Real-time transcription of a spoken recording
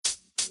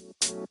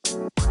Okay.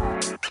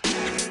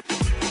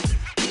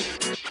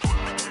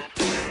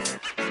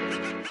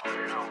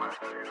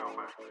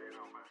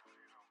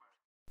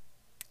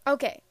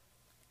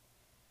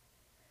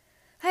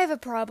 I have a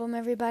problem,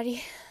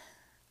 everybody.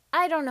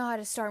 I don't know how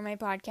to start my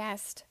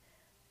podcast.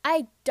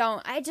 I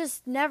don't. I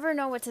just never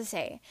know what to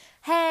say.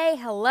 Hey,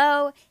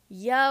 hello,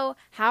 yo,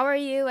 how are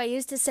you? I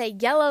used to say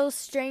yellow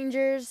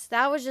strangers.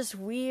 That was just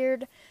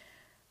weird.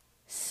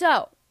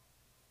 So,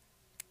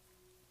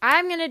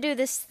 I'm going to do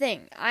this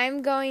thing.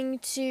 I'm going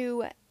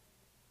to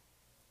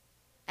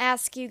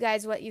ask you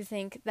guys what you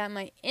think that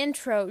my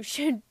intro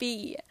should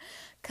be,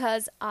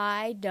 because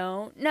I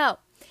don't know.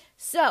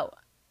 So,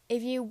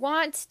 if you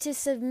want to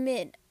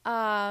submit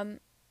an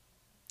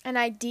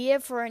idea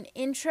for an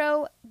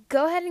intro,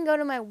 go ahead and go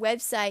to my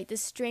website,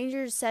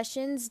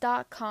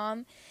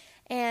 thestrangersessions.com,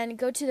 and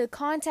go to the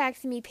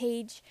Contact Me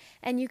page,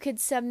 and you could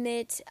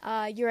submit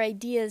your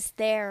ideas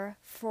there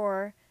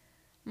for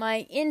my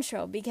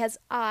intro, because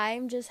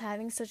I'm just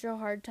having such a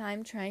hard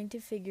time trying to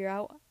figure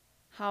out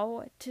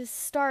how to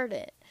start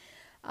it.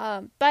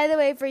 By the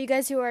way, for you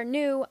guys who are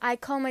new, I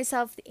call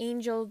myself the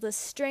Angel the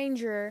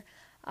Stranger.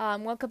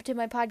 Welcome to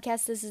my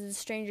podcast. This is the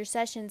Stranger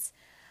Sessions.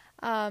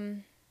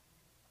 And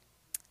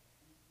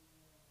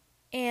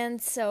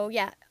so,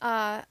 yeah,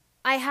 I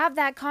have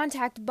that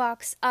contact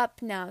box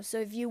up now. So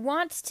if you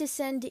want to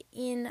send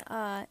in,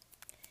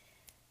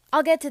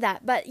 I'll get to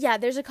that. But yeah,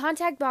 there's a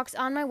contact box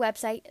on my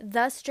website,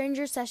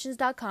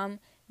 thestrangersessions.com.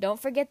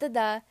 Don't forget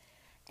the,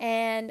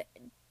 and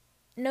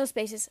no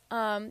spaces.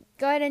 Go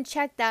ahead and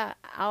check that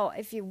out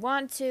if you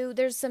want to.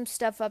 There's some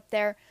stuff up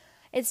there.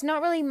 It's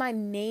not really my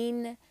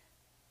main,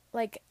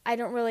 I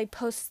don't really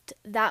post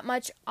that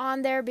much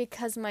on there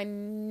because my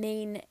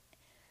main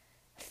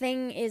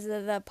thing is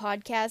the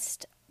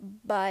podcast,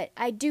 but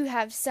I do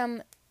have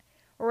some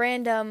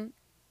random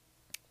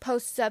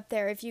posts up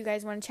there if you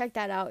guys want to check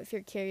that out if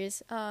you're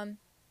curious.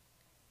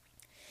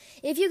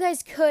 If you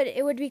guys could,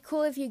 it would be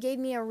cool if you gave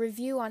me a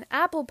review on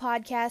Apple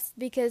Podcasts,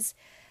 because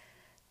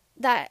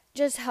that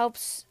just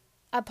helps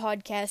a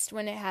podcast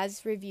when it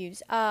has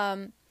reviews.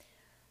 But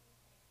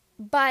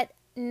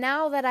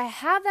now that I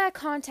have that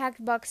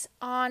contact box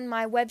on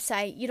my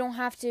website, you don't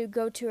have to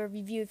go to a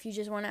review if you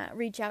just want to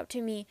reach out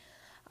to me.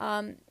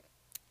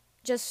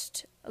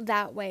 Just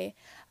that way.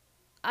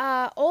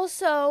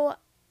 Also,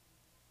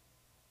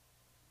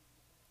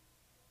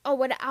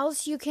 what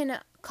else you can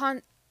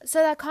so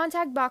that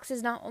contact box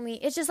is not only,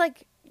 it's just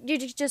you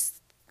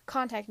just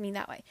contact me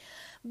that way.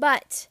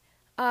 But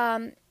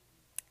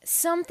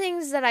some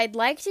things that I'd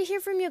like to hear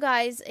from you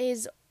guys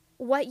is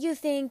what you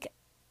think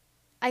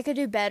I could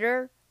do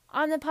better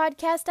on the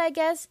podcast, I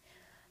guess.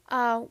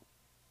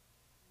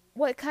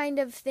 What kind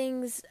of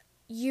things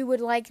you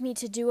would like me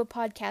to do a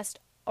podcast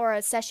or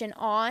a session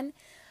on,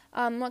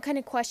 what kind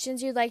of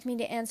questions you'd like me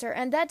to answer.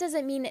 And that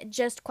doesn't mean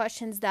just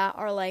questions that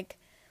are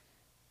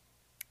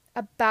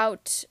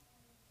about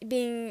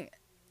being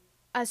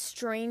a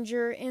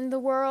stranger in the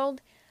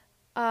world.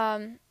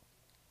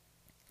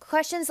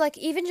 Questions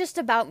even just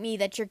about me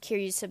that you're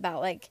curious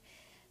about,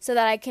 so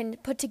that I can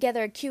put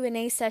together a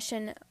Q&A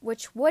session,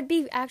 which would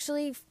be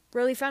actually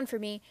really fun for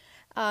me,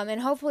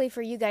 and hopefully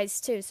for you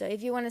guys too. So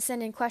if you want to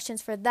send in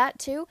questions for that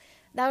too,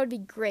 that would be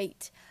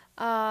great.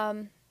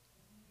 And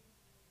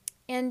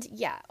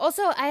yeah,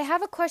 also I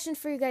have a question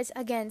for you guys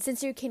again,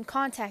 since you can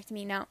contact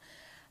me now.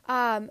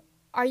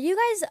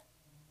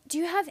 Do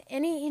you have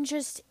any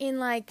interest in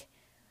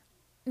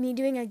me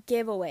doing a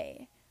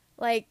giveaway?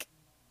 So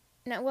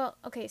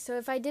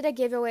if I did a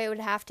giveaway, it would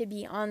have to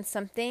be on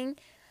something,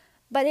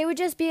 but it would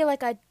just be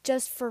a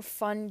just for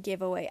fun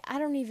giveaway. I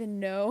don't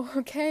even know,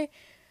 okay?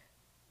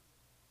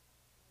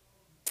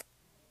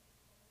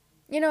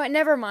 You know what,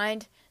 never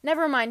mind.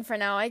 Never mind for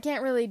now. I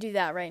can't really do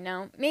that right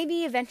now.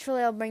 Maybe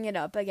eventually I'll bring it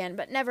up again,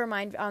 but never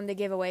mind on the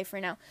giveaway for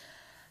now.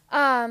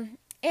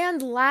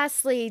 And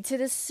lastly, to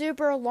the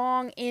super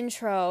long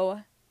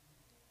intro,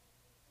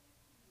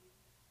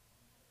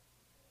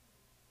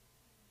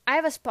 I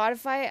have a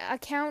Spotify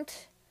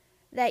account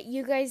that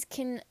you guys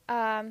can,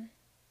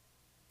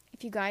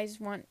 if you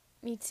guys want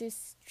me to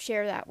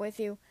share that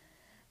with you,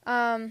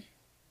 that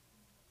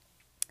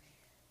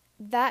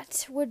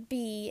would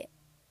be,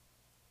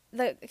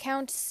 the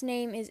account's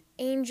name is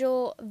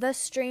Angel the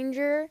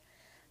Stranger,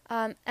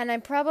 and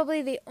I'm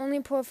probably the only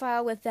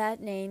profile with that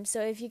name.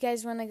 So if you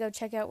guys want to go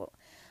check out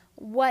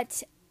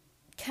what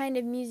kind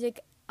of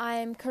music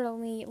I'm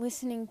currently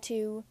listening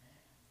to,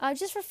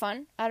 just for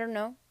fun, I don't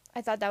know,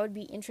 I thought that would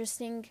be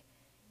interesting.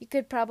 You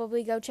could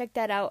probably go check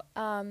that out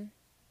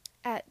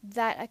at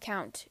that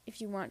account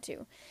if you want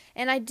to.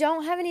 And I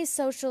don't have any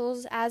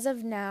socials as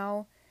of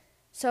now,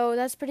 so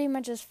that's pretty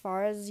much as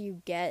far as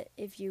you get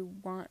if you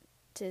want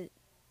to.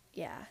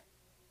 Yeah.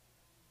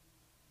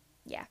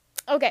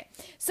 Okay,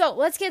 so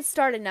let's get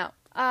started now.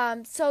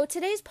 So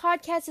today's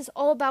podcast is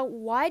all about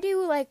why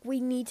do we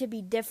need to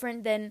be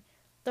different than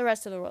the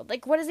rest of the world?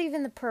 What is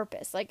even the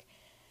purpose? I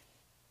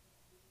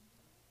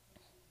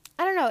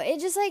don't know. It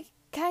just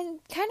kind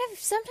of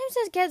sometimes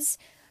it gets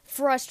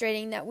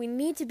frustrating that we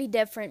need to be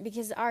different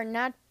because our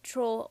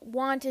natural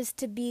want is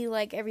to be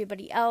like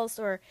everybody else,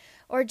 or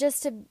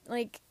just to,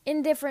 like,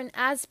 in different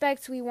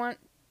aspects we want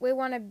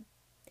to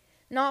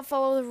not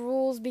follow the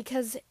rules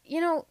because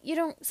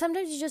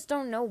sometimes you just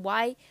don't know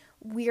why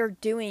we're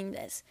doing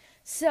this.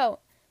 So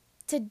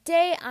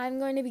today I'm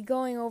going to be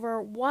going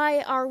over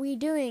why are we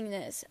doing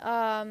this.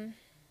 Romans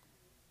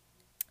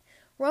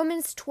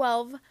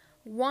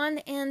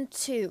 12:1 and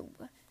 2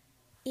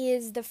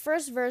 is the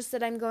first verse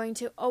that I'm going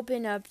to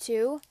open up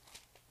to.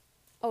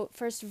 Oh,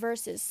 first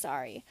verses,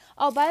 sorry.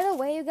 Oh, by the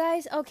way, you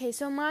guys, okay,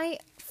 so my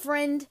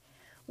friend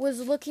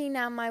was looking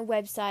at my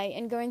website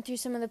and going through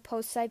some of the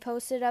posts I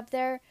posted up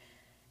there,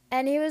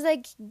 and he was,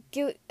 like,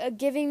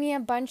 giving me a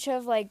bunch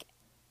of, like,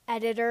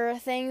 editor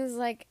things,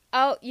 like,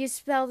 oh, you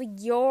spelled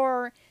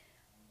your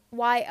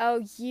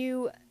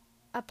YOU''RE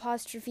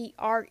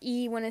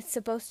when it's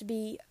supposed to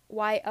be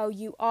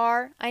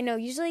YOUR. I know,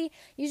 usually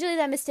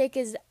that mistake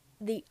is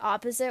the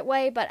opposite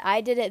way, but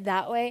I did it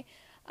that way.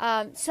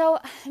 So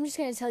I'm just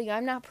going to tell you,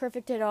 I'm not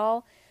perfect at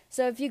all.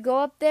 So if you go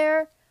up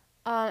there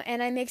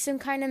and I make some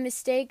kind of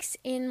mistakes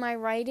in my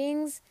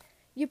writings,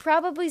 you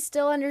probably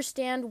still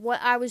understand what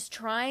I was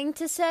trying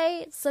to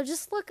say. So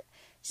just look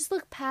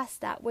past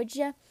that, would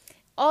you?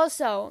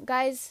 Also,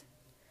 guys,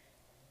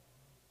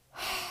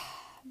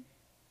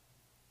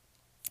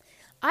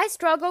 I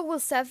struggle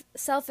with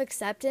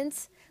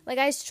self-acceptance. Like,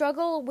 I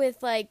struggle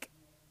with, like,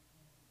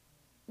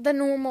 the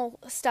normal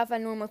stuff a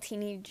normal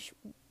teenage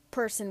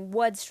person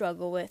would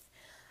struggle with.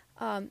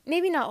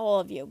 Maybe not all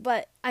of you,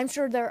 but I'm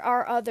sure there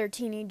are other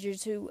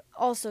teenagers who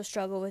also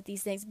struggle with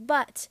these things.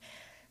 But,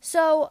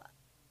 so,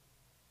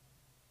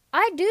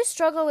 I do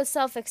struggle with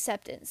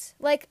self-acceptance.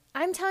 Like,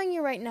 I'm telling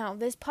you right now,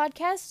 this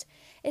podcast,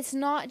 it's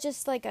not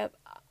just like a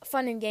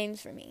fun and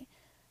games for me.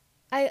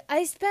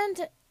 I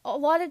spend a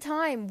lot of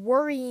time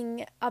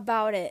worrying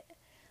about it.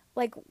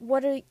 Like,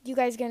 what are you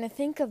guys going to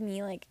think of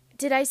me? Like,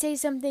 did I say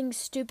something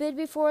stupid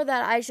before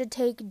that I should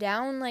take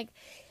down? Like,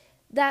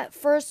 that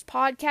first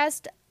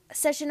podcast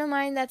session of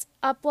mine that's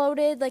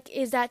uploaded, like,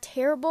 is that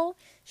terrible?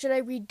 Should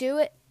I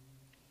redo it?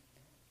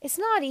 It's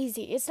not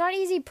easy. It's not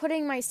easy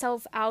putting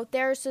myself out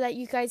there so that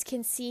you guys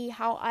can see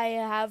how I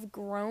have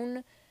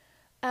grown.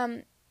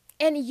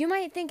 And you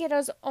might think it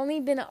has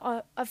only been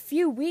a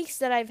few weeks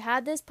that I've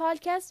had this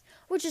podcast,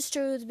 which is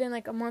true. It's been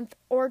like a month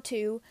or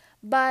two,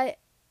 but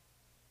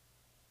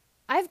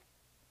I've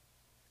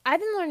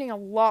been learning a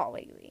lot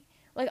lately,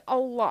 like a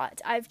lot.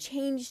 I've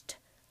changed,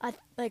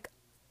 like,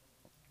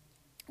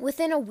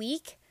 within a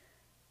week,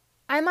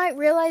 I might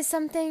realize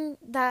something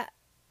that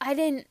I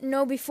didn't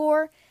know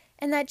before,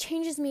 and that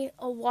changes me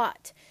a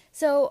lot.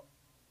 So,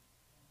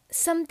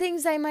 some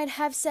things I might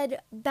have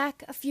said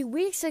back a few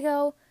weeks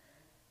ago,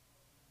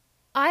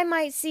 I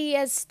might see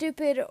as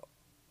stupid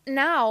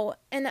now,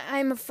 and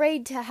I'm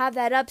afraid to have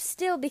that up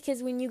still,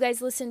 because when you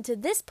guys listen to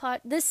this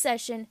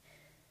session,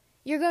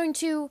 you're going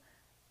to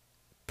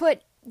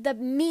put the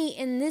me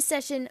in this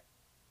session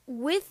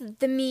with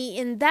the me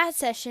in that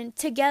session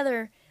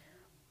together,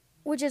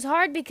 which is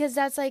hard because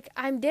that's like,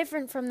 I'm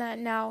different from that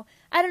now.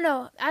 I don't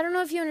know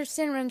if you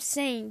understand what I'm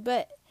saying,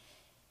 but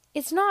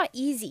it's not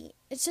easy.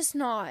 It's just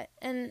not.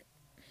 And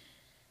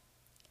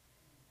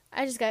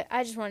I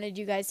just wanted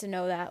you guys to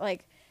know that,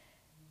 like,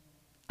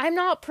 I'm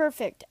not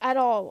perfect at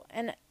all,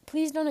 and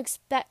please don't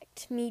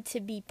expect me to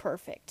be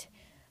perfect,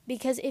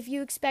 because if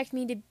you expect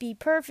me to be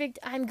perfect,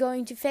 I'm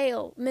going to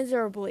fail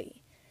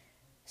miserably.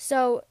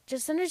 So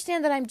just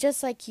understand that I'm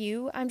just like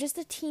you. I'm just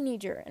a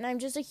teenager, and I'm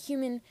just a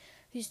human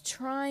who's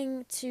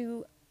trying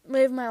to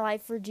live my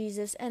life for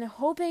Jesus and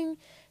hoping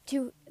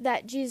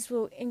that Jesus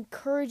will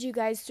encourage you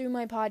guys through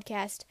my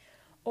podcast,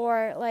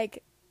 or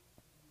like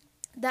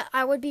that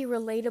I would be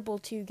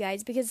relatable to you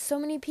guys, because so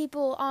many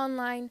people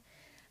online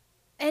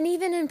and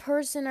even in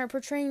person are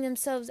portraying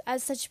themselves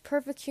as such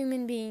perfect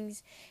human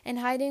beings and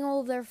hiding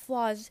all of their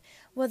flaws,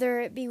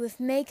 whether it be with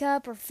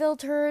makeup or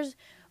filters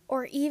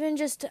or even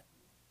just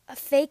a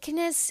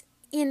fakeness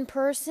in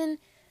person.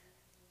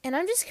 And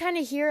I'm just kind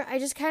of here. I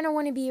just kind of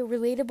want to be a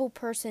relatable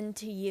person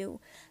to you,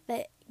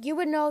 that you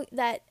would know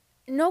that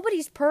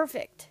nobody's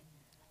perfect.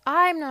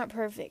 I'm not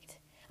perfect.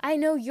 I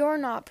know you're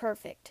not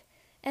perfect.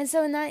 And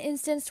so in that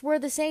instance, we're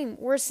the same.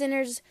 We're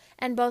sinners,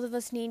 and both of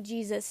us need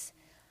Jesus.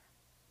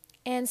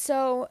 And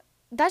so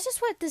that's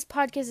just what this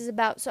podcast is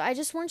about. So I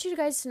just want you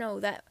guys to know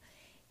that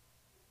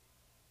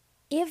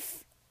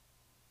if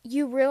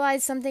you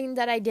realize something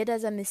that I did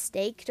as a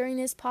mistake during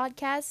this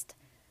podcast,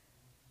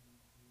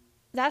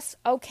 that's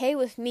okay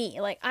with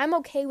me. Like, I'm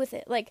okay with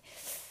it. Like,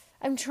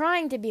 I'm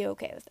trying to be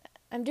okay with it.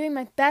 I'm doing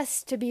my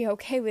best to be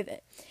okay with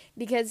it,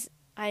 because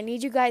I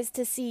need you guys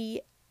to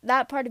see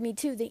that part of me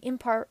too, the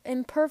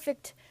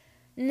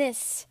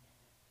imperfectness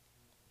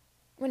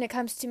when it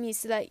comes to me,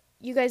 so that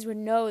you guys would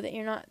know that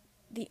you're not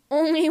the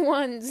only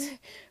ones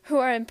who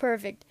are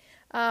imperfect,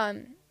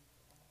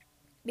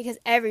 because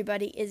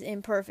everybody is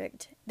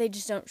imperfect. They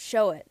just don't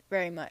show it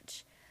very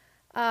much.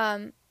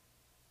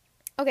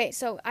 Okay,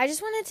 so I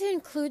just wanted to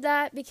include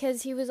that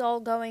because he was all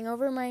going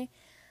over my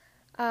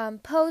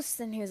posts,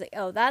 and he was like,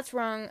 oh, that's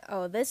wrong,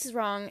 oh, this is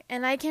wrong,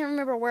 and I can't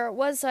remember where it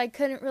was, so I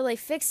couldn't really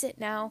fix it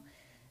now.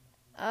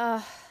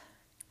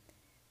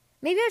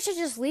 Maybe I should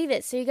just leave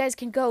it so you guys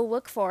can go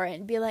look for it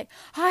and be like,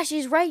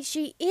 she's right,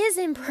 she is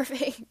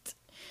imperfect.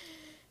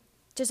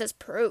 Just as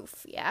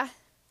proof, yeah?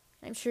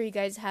 I'm sure you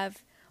guys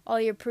have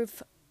all your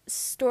proof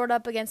stored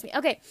up against me.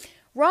 Okay,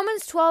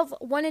 Romans 12,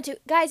 1 and 2.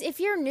 Guys, if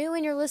you're new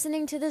and you're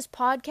listening to this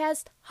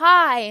podcast,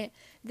 hi,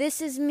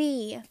 this is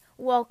me.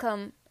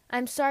 Welcome.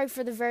 I'm sorry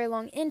for the very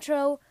long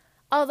intro,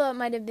 although it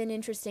might have been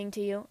interesting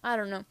to you. I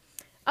don't know.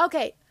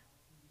 Okay,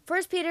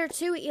 1 Peter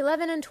 2,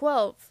 11 and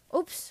 12.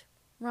 Oops,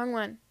 wrong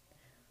one.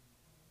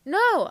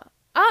 No,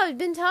 I've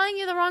been telling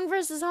you the wrong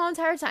verse this whole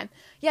entire time.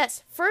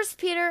 Yes, 1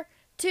 Peter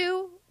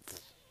 2,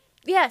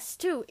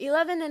 2,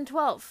 11 and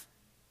 12.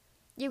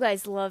 You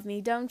guys love me,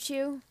 don't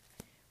you?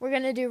 We're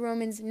going to do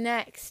Romans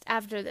next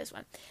after this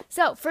one.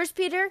 So, 1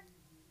 Peter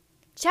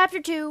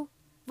chapter 2,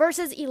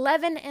 verses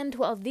 11 and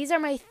 12. These are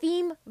my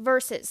theme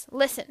verses.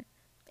 Listen,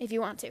 if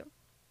you want to.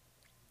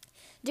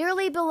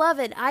 Dearly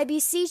beloved, I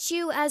beseech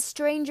you as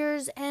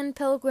strangers and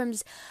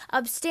pilgrims,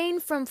 abstain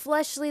from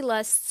fleshly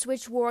lusts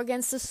which war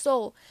against the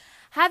soul,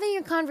 having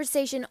your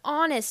conversation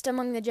honest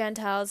among the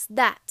Gentiles,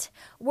 that,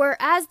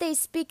 whereas they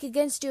speak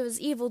against you as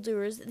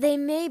evildoers, they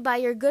may by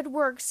your good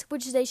works,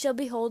 which they shall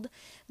behold,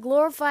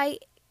 glorify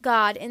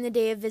God in the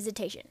day of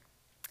visitation.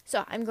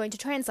 So, I'm going to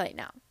translate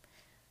now.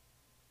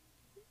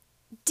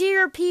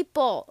 Dear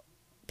people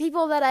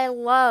that I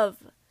love,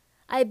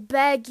 I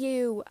beg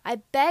you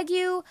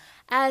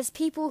as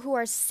people who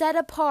are set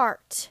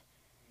apart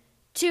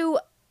to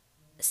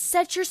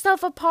set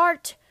yourself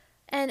apart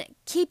and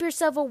keep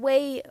yourself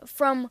away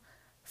from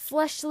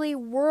fleshly,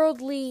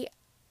 worldly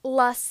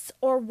lusts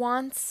or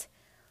wants,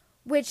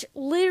 which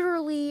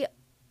literally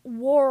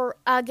war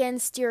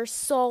against your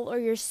soul or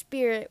your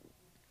spirit.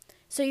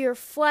 So your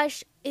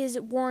flesh is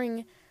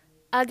warring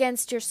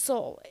against your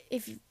soul,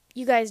 if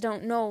you guys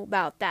don't know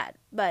about that.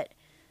 But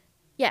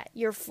yeah,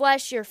 your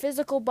flesh, your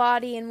physical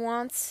body and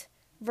wants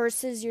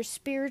versus your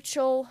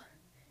spiritual,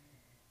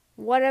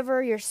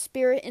 whatever, your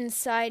spirit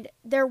inside,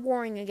 they're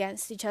warring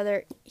against each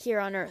other here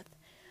on earth.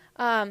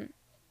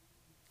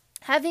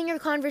 Having your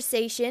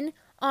conversation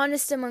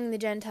honest among the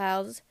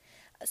Gentiles.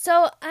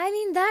 So, I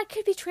mean, that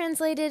could be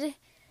translated,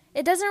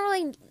 it doesn't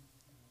really,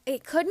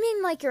 it could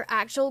mean like your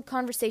actual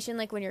conversation,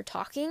 like when you're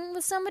talking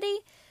with somebody,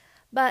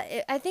 but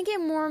I think it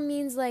more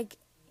means like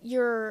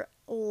your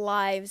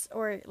lives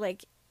or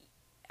like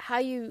how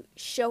you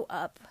show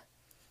up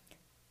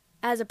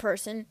as a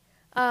person.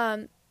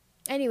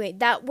 Anyway,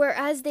 that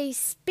whereas they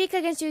speak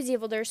against you as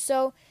evildoers,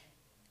 so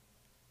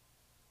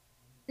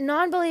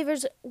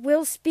non-believers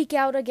will speak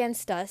out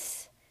against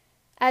us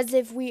as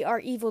if we are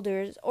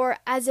evildoers or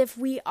as if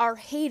we are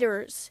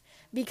haters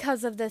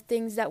because of the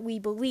things that we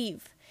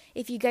believe.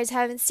 If you guys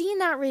haven't seen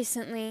that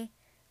recently,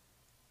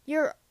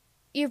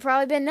 you've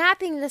probably been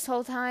napping this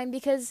whole time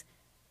because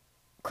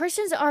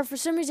Christians are for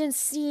some reason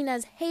seen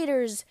as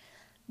haters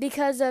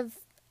because of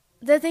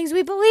the things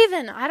we believe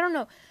in. I don't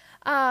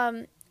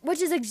know. Which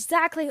is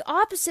exactly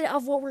opposite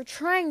of what we're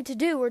trying to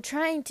do. We're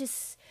trying to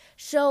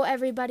show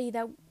everybody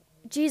that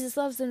Jesus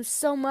loves them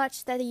so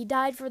much that he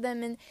died for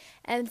them,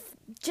 and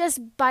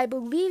just by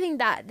believing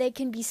that, they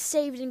can be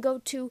saved and go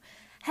to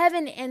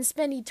heaven and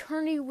spend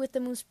eternity with the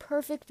most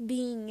perfect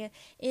being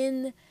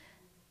in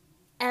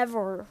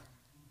ever.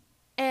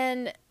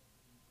 And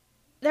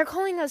they're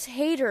calling us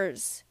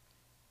haters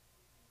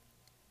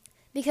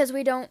because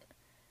we don't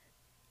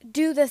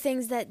do the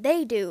things that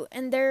they do,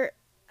 and they're,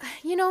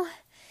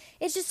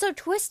 it's just so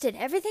twisted.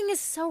 Everything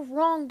is so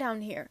wrong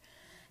down here.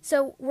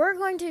 So we're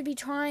going to be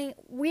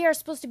we are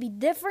supposed to be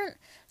different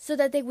so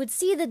that they would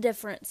see the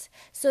difference,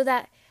 so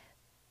that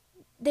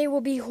they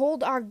will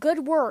behold our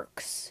good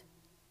works.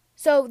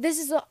 So this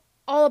is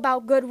all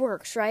about good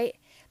works, right?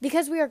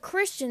 Because we are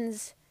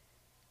Christians,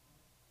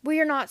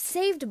 we are not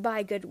saved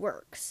by good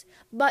works.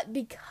 But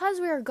because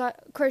we are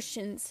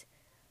Christians,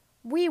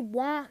 we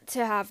want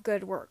to have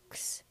good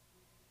works,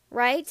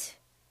 right?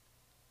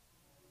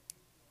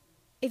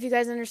 If you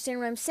guys understand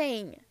what I'm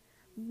saying.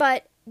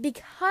 But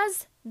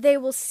because they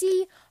will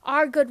see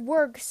our good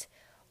works,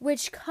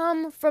 which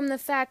come from the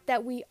fact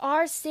that we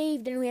are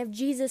saved and we have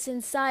Jesus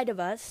inside of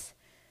us,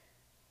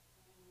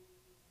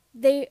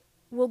 they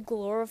will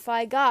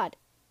glorify God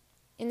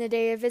in the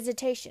day of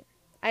visitation.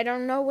 I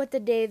don't know what the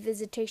day of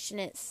visitation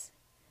is.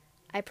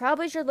 I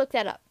probably should look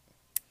that up.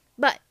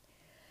 But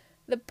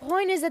the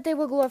point is that they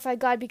will glorify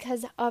God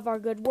because of our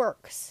good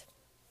works.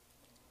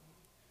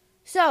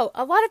 So,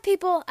 a lot of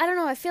people, I don't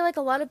know, I feel like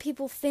a lot of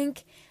people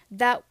think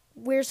that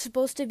we're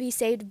supposed to be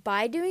saved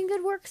by doing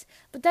good works,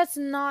 but that's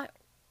not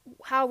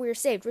how we're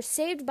saved. We're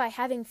saved by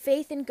having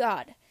faith in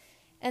God,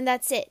 and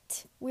that's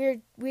it.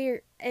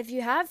 If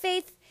you have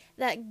faith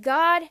that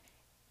God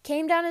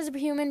came down as a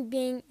human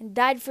being and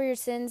died for your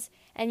sins,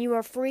 and you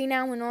are free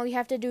now, and all you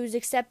have to do is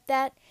accept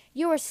that,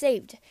 you are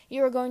saved.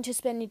 You are going to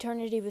spend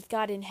eternity with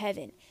God in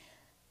heaven.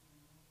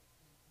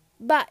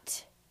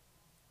 But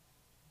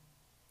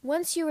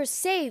once you are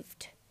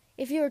saved,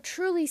 if you are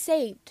truly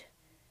saved,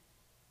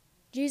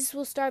 Jesus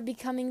will start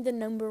becoming the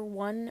number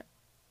one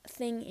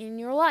thing in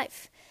your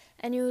life.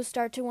 And you will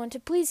start to want to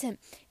please him.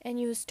 And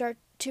you will start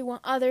to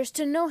want others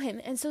to know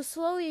him. And so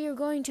slowly you're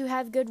going to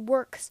have good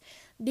works,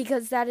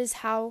 because that is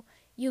how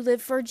you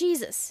live for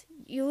Jesus.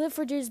 You live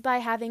for Jesus by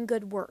having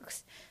good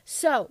works.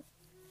 So,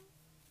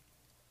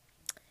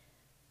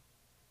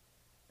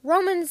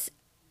 Romans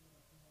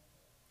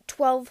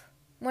 12,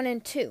 1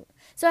 and 2.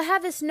 So I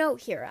have this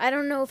note here. I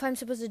don't know if I'm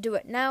supposed to do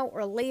it now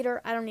or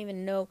later. I don't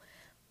even know.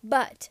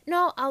 But,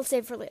 no, I'll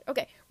save it for later.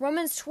 Okay,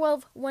 Romans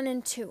 12, 1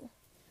 and 2.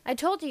 I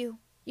told you,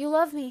 you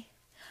love me.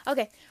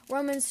 Okay,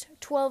 Romans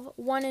 12,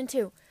 1 and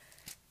 2.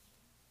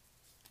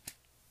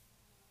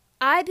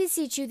 I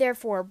beseech you,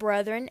 therefore,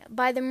 brethren,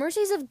 by the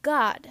mercies of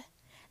God,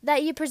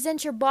 that ye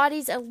present your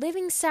bodies a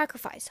living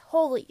sacrifice,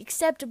 holy,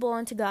 acceptable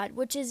unto God,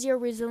 which is your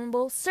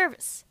reasonable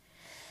service.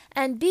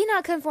 And be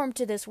not conformed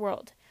to this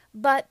world,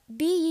 but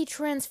be ye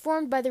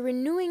transformed by the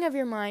renewing of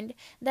your mind,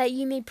 that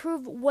ye may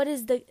prove what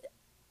is that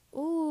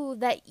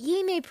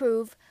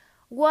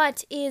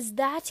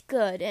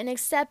good and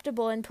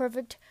acceptable and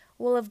perfect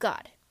will of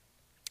God.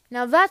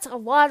 Now that's a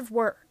lot of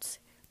words.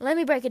 Let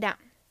me break it down.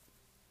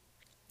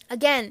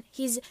 Again,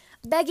 he's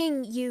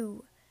begging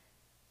you,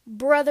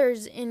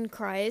 brothers in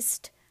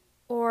Christ,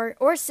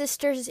 or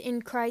sisters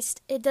in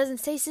Christ. It doesn't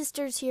say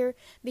sisters here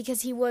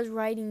because he was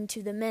writing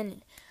to the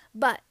men.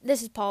 But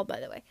this is Paul, by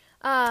the way.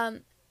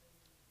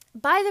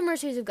 By the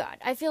mercies of God.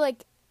 I feel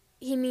like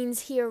he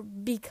means here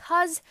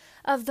because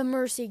of the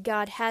mercy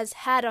God has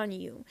had on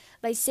you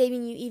by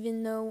saving you,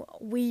 even though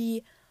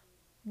we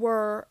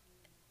were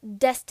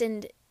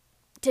destined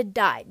to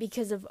die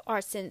because of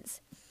our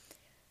sins.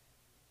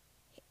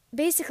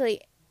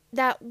 Basically,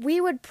 that we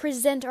would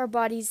present our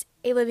bodies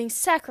a living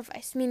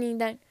sacrifice, meaning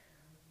that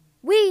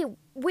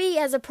we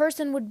as a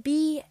person would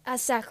be a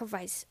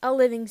sacrifice, a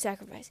living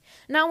sacrifice.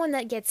 Not one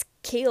that gets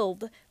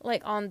killed,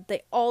 like on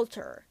the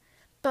altar,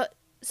 but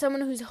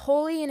someone who's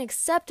holy and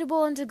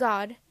acceptable unto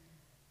God.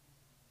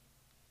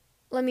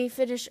 Let me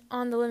finish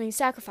on the living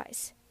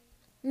sacrifice.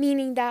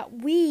 Meaning that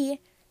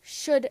we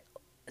should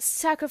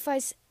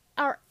sacrifice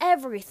our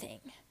everything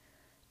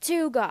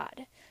to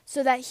God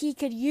so that he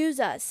could use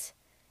us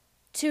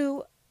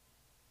to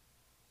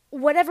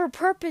whatever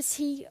purpose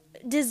he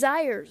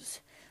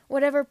desires,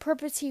 whatever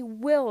purpose he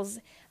wills,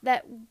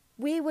 that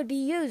we would be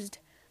used.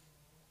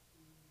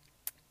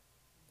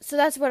 So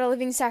that's what a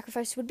living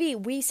sacrifice would be.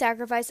 We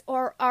sacrifice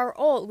our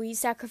all. We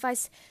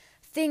sacrifice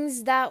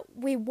things that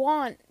we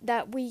want,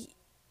 that we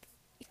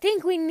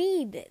think we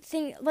need.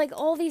 Like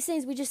all these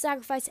things, we just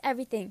sacrifice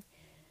everything.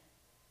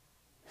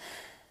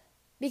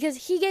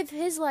 Because he gave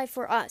his life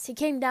for us. He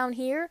came down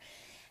here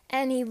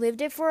and he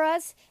lived it for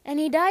us and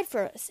he died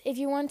for us. If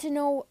you want to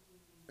know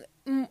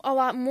a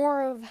lot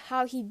more of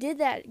how he did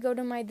that, go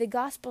to the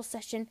gospel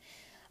session.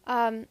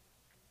 I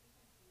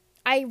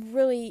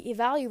really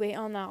evaluate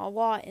on that a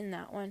lot in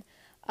that one.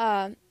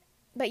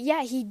 But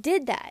yeah, he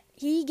did that.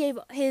 He gave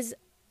his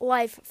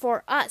life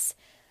for us.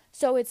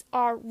 So it's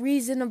our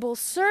reasonable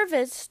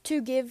service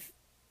to give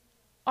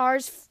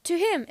ours to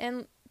him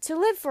and to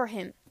live for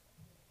him.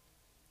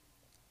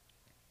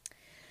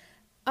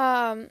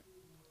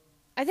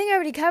 I think I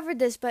already covered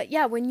this, but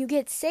yeah, when you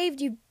get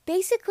saved, you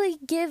basically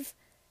give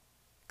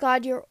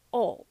God your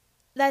all.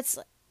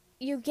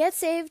 You get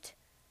saved,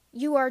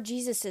 you are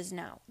Jesus's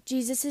now.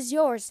 Jesus is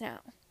yours now.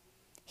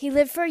 He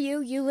lived for you,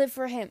 you live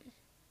for him.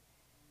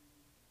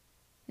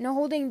 No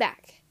holding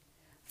back.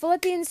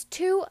 Philippians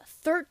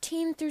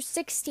 2:13 through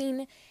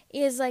 16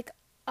 is like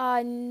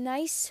a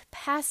nice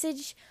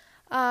passage.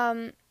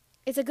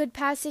 It's a good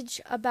passage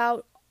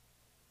about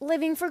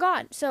living for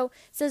God. So it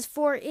says,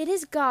 for it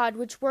is God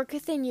which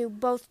worketh in you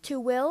both to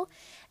will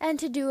and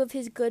to do of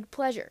his good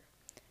pleasure.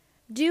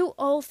 Do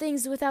all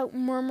things without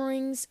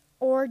murmurings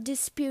or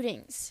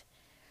disputings,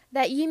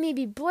 that ye may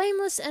be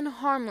blameless and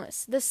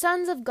harmless, the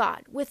sons of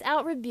God,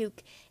 without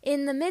rebuke,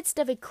 in the midst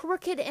of a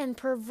crooked and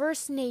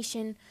perverse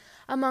nation,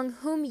 among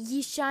whom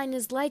ye shine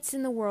as lights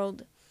in the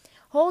world,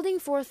 holding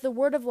forth the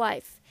word of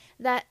life,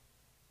 that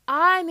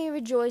I may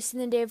rejoice in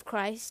the day of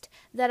Christ,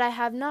 that I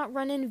have not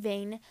run in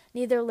vain,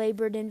 neither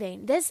labored in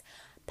vain. This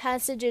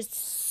passage is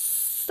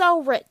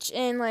so rich,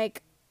 and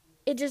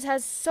it just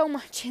has so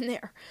much in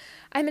there.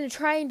 I'm going to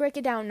try and break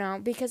it down now,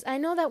 because I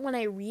know that when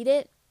I read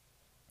it,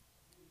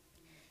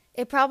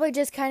 it probably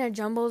just kind of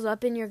jumbles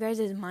up in your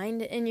guys'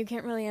 mind, and you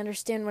can't really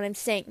understand what I'm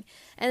saying.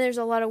 And there's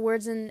a lot of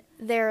words in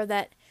there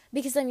that,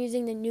 because I'm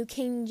using the New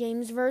King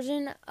James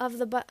Version of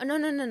the Bible,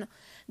 no,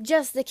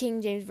 just the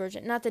King James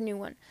Version, not the new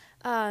one.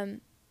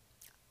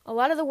 A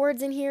lot of the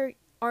words in here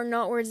are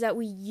not words that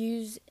we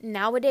use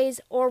nowadays,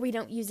 or we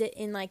don't use it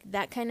in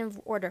that kind of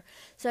order.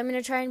 So I'm going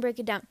to try and break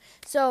it down.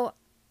 So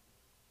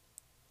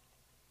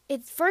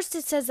it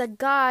says that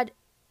God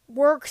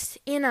works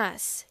in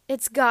us.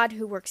 It's God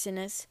who works in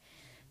us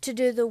to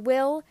do the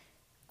will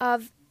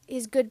of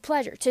his good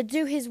pleasure, to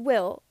do his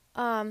will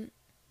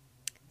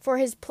for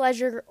his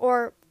pleasure,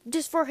 or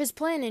just for his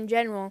plan in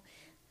general.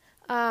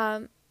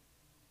 I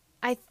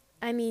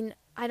mean,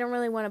 I don't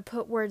really want to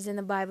put words in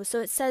the Bible, so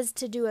it says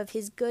to do of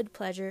his good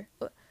pleasure.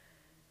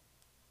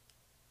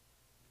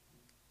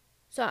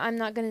 So I'm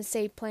not going to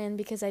say plan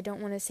because I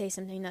don't want to say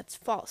something that's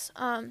false.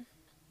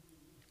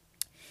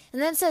 And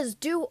then it says,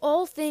 do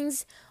all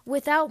things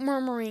without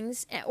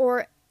murmurings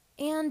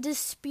and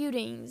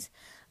disputings.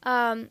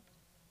 I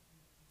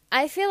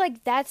feel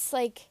like that's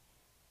like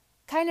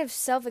kind of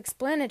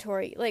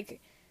self-explanatory.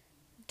 Like,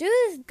 do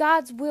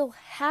God's will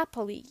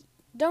happily.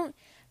 Don't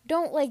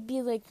like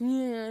be like,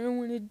 yeah, I don't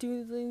want to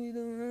do this.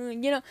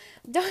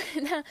 Don't.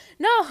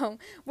 No,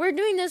 we're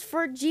doing this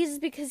for Jesus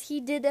because he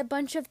did a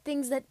bunch of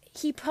things that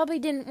he probably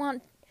didn't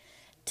want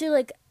to,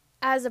 like,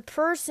 as a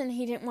person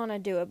he didn't want to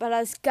do it, but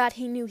as God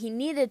he knew he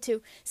needed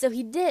to, so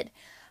he did.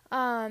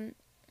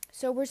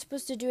 So we're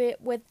supposed to do it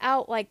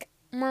without like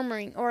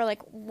murmuring or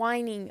like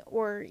whining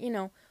or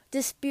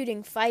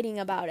disputing, fighting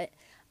about it.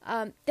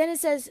 Then it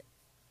says,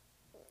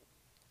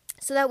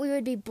 so that we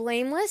would be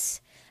blameless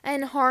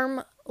and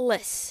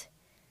harmless,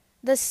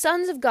 the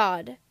sons of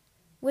God,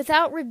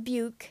 without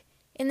rebuke,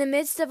 in the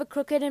midst of a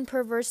crooked and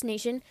perverse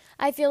nation.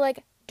 I feel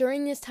like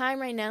during this time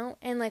right now,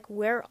 and like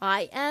where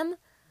I am,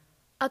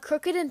 a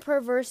crooked and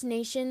perverse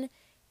nation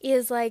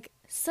is like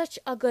such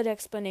a good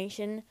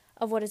explanation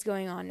of what is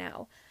going on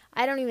now.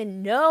 I don't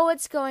even know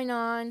what's going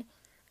on.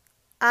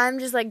 I'm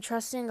just like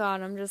trusting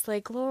God. I'm just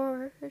like,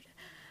 Lord,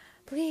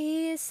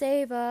 please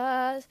save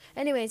us.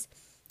 Anyways,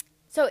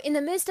 so in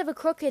the midst of a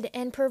crooked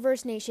and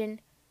perverse nation,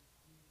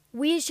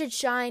 we should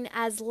shine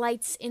as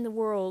lights in the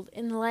world,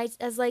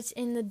 as lights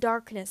in the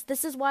darkness.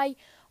 This is why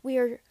we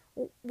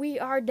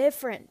are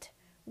different.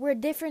 We're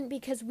different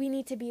because we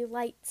need to be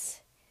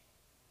lights.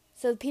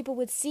 So people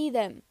would see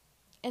them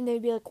and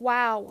they'd be like,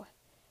 wow,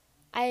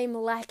 I am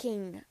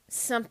lacking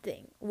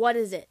something. What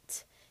is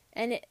it?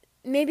 And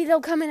maybe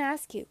they'll come and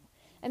ask you.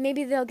 And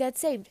maybe they'll get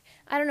saved.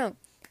 I don't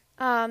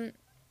know.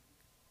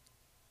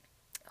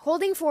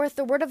 Holding forth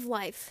the word of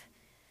life.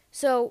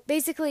 So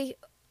basically,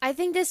 I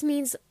think this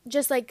means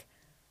just like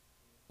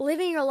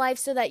living your life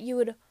so that you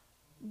would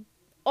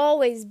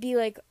always be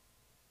like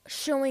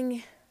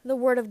showing the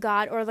word of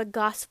God or the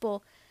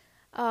gospel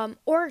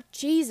or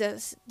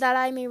Jesus, that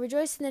I may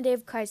rejoice in the day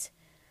of Christ,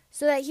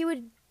 so that he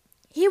would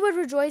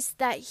rejoice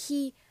that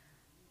he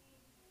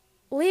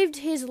lived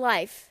his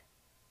life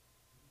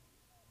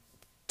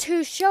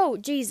to show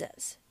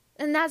Jesus.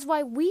 And that's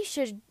why we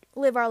should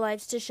live our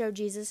lives to show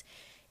Jesus,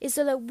 is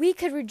so that we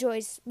could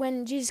rejoice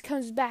when Jesus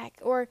comes back,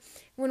 or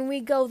when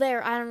we go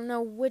there. I don't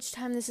know which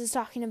time this is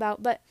talking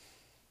about, but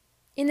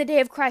in the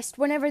day of Christ,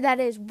 whenever that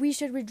is, we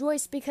should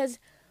rejoice because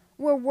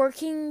we're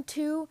working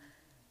to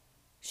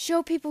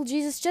show people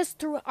Jesus just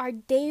through our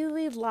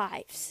daily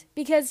lives,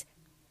 because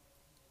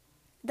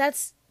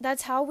that's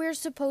how we're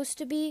supposed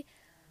to be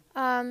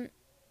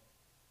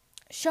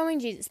showing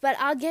Jesus. But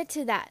I'll get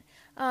to that.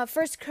 1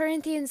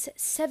 Corinthians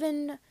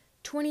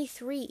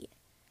 7:23.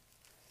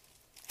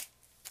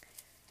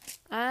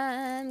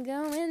 I'm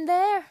going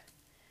there.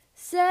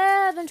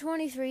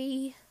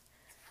 7:23.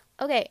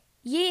 Okay.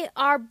 Ye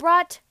are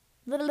brought.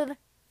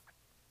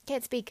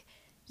 Can't speak.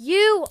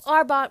 You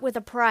are bought with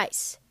a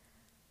price.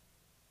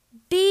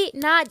 Be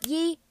not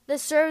ye the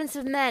servants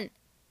of men.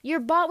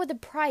 You're bought with a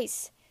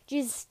price.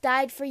 Jesus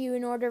died for you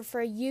in order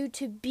for you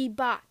to be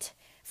bought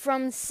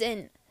from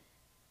sin.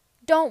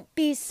 Don't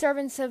be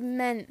servants of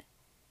men.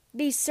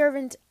 Be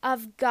servant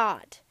of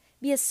God.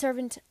 Be a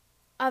servant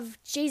of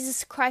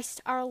Jesus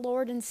Christ, our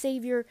Lord and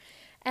Savior,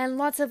 and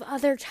lots of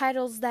other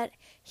titles that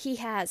he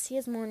has. He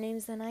has more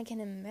names than I can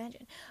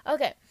imagine.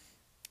 Okay.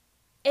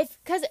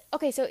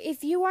 So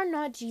if you are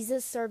not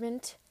Jesus'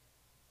 servant,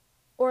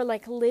 or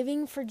like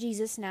living for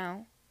Jesus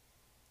now,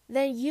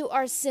 then you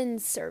are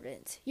sin's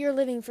servant. You're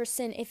living for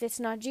sin. If it's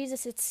not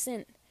Jesus, it's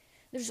sin.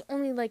 There's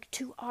only like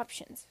two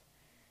options.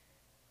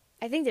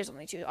 I think there's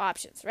only two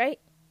options, right?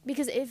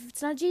 Because if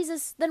it's not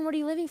Jesus, then what are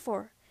you living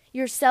for?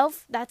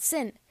 Yourself, that's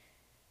sin.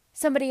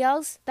 Somebody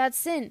else, that's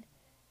sin.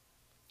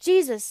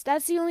 Jesus,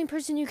 that's the only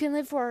person you can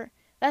live for.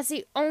 That's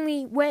the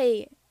only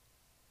way.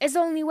 It's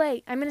the only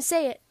way. I'm going to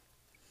say it.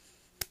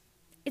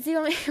 It's the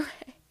only way.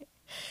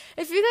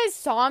 If you guys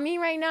saw me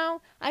right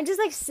now, I'm just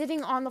like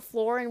sitting on the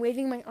floor and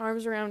waving my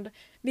arms around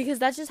because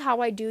that's just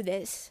how I do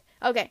this.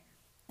 Okay.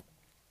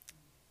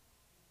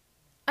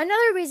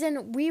 Another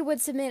reason we would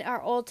submit our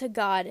all to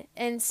God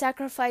and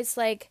sacrifice,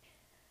 like,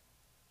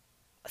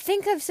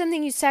 think of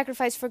something you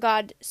sacrifice for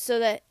God. So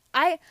that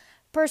I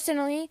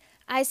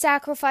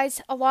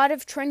sacrifice a lot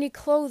of trendy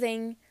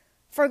clothing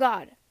for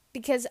God,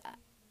 because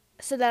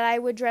so that I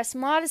would dress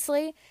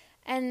modestly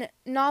and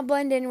not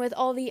blend in with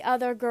all the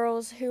other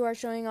girls who are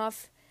showing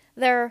off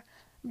their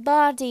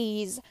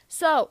bodies.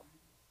 So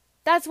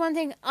that's one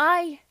thing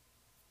I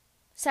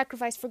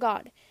sacrifice for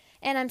God.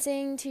 And I'm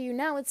saying to you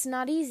now, it's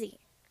not easy.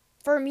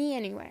 For me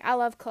anyway. I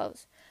love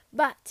clothes.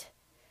 But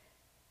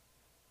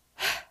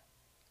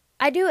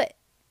I do it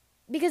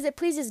because it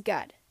pleases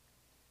God.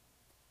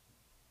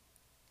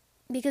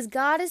 Because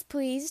God is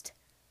pleased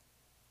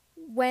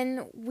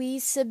when we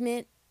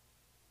submit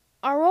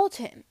our all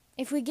to him.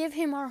 If we give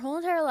him our whole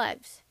entire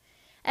lives,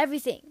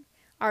 everything,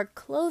 our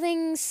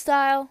clothing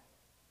style,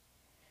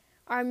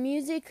 our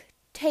music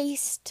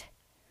taste,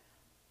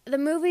 the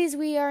movies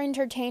we are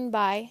entertained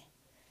by,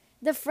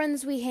 the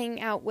friends we hang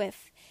out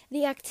with,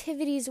 the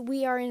activities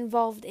we are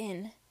involved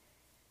in.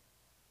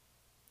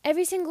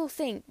 Every single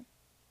thing.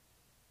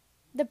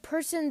 The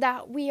person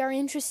that we are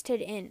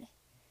interested in.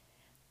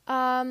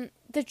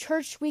 The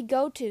church we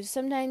go to.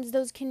 Sometimes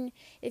those can,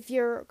 if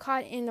you're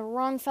caught in the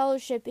wrong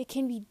fellowship, it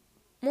can be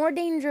more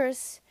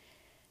dangerous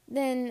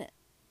than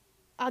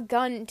a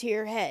gun to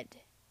your head.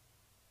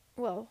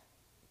 Well,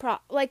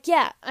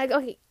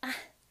 okay.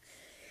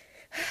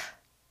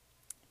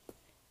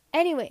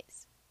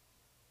 Anyways,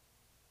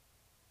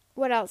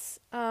 what else?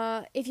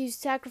 If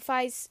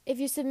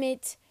you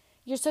submit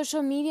your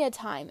social media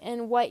time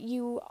and what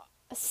you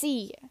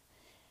see,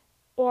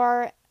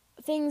 or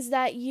things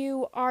that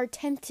you are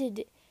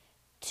tempted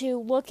to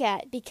look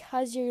at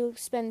because you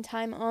spend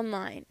time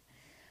online.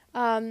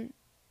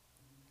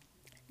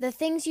 The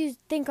things you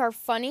think are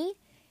funny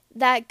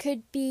that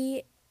could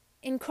be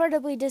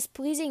incredibly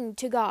displeasing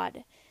to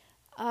God.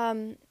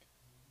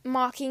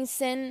 Mocking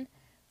sin,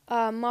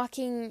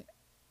 mocking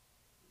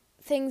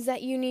things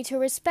that you need to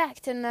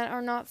respect and that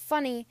are not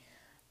funny,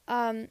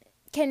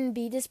 can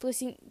be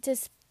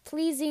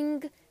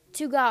displeasing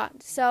to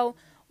God. So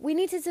we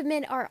need to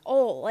submit our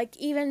all, like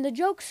even the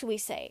jokes we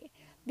say,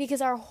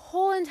 because our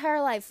whole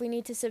entire life we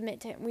need to submit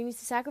to Him. We need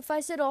to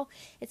sacrifice it all.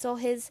 It's all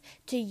His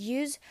to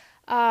use.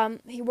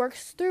 He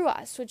works through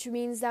us, which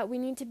means that we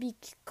need to be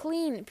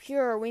clean,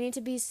 pure. We need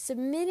to be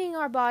submitting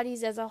our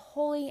bodies as a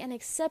holy and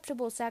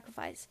acceptable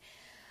sacrifice.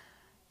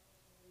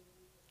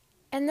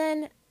 And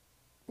then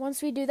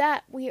once we do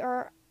that, we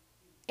are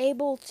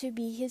able to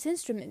be His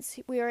instruments.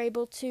 We are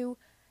able to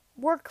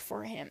work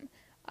for Him.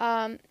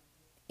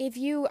 If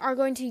you are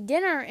going to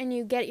dinner and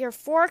you get your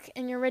fork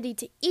and you're ready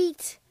to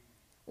eat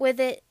with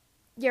it,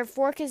 your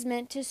fork is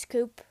meant to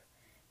scoop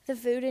the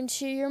food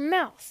into your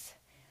mouth.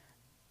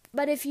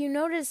 But if you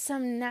notice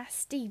some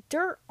nasty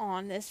dirt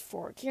on this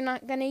fork, you're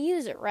not going to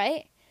use it,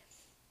 right?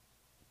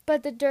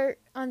 But the dirt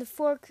on the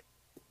fork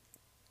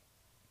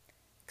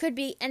could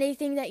be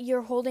anything that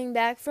you're holding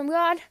back from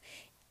God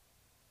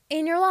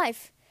in your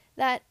life.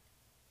 But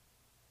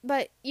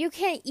you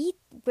can't eat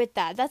with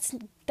that. That's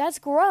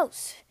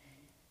gross.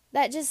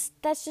 That's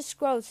just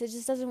gross. It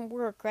just doesn't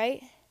work,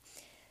 right?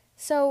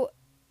 So,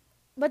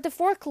 but the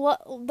fork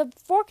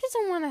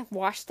doesn't want to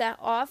wash that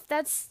off.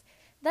 That's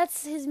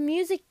his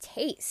music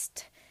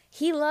taste.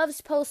 He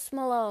loves Post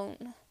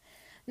Malone.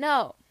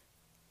 No.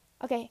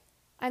 Okay,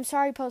 I'm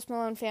sorry, Post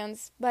Malone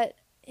fans, but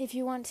if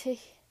you want to,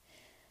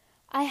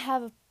 I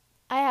have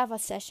a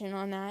session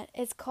on that.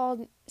 It's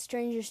called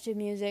Strangers to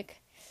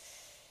Music.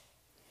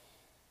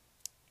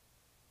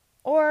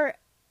 Or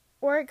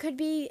it could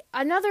be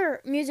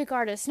another music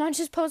artist, not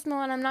just Post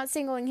Malone. I'm not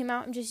singling him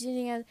out. I'm just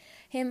using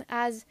him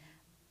as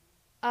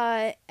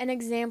an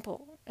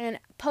example. And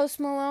Post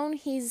Malone,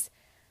 he's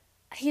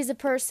a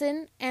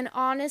person, and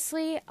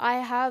honestly, I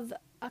have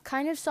a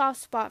kind of soft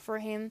spot for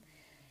him,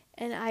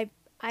 and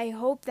I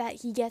hope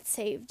that he gets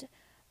saved.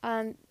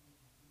 I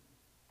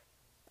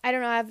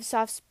don't know, I have a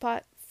soft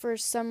spot for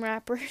some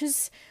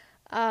rappers.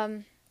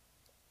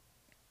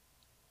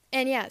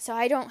 And yeah, so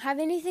I don't have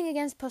anything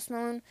against Post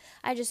Malone.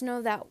 I just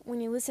know that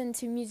when you listen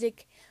to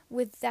music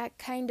with that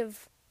kind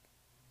of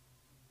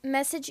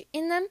message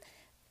in them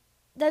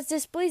that's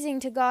displeasing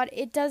to God,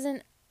 it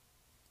doesn't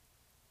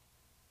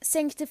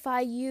sanctify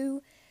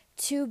you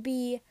to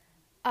be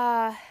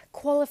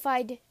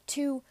qualified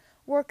to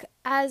work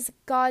as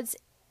God's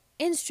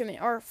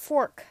instrument or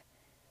fork.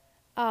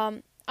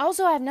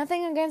 Also, I have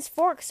nothing against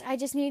forks. I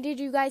just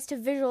needed you guys to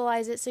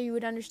visualize it so you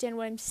would understand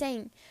what I'm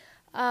saying.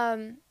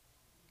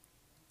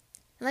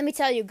 Let me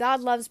tell you,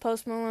 God loves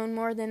Post Malone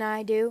more than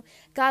I do.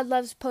 God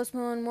loves Post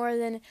Malone more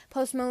than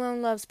Post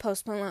Malone loves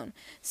Post Malone.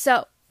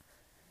 So,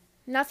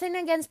 nothing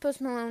against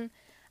Post Malone.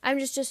 I'm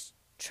just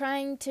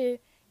trying to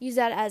use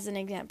that as an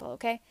example,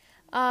 okay?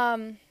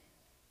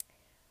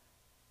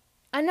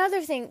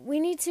 Another thing, we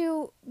need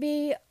to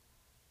be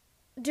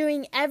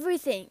doing every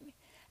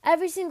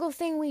single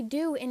thing we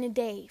do in a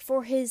day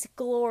for His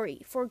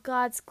glory, for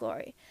God's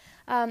glory.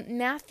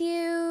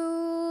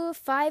 Matthew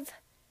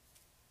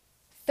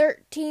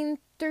 5:13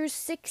 through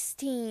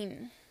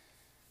 16.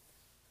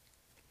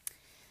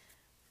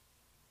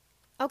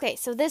 Okay,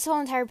 so this whole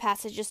entire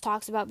passage just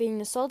talks about being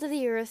the salt of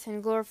the earth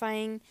and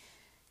glorifying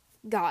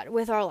God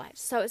with our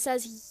lives. So it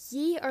says,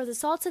 "Ye are the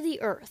salt of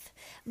the earth,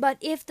 but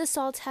if the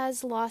salt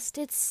has lost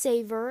its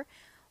savor,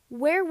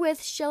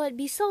 wherewith shall it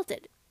be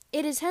salted?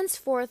 It is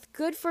henceforth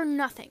good for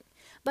nothing,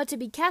 but to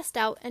be cast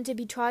out and to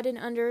be trodden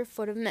under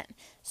foot of men."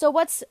 So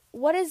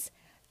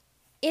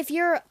if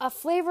you're a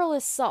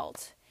flavorless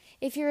salt,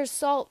 if you're a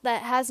salt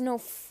that has no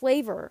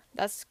flavor,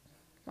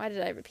 why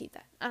did I repeat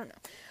that? I don't know.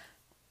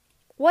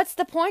 What's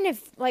the point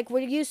of,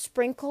 would you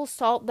sprinkle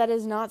salt that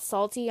is not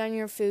salty on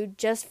your food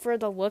just for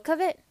the look of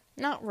it?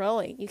 Not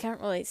really. You can't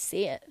really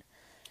see it.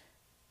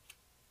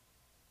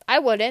 I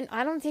wouldn't.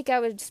 I don't think I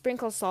would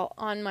sprinkle salt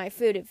on my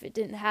food if it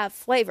didn't have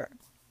flavor.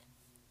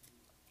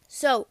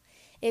 So,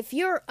 if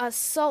you're a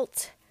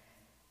salt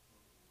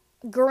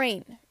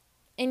grain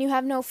and you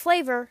have no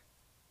flavor,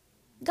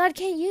 God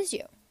can't use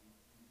you.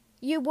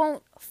 You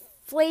won't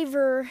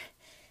flavor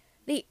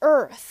the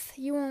earth.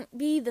 You won't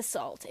be the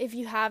salt if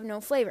you have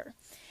no flavor.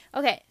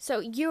 Okay, so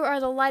you are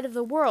the light of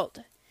the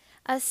world.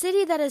 A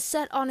city that is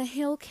set on a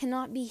hill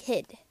cannot be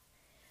hid.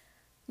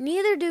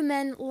 Neither do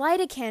men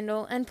light a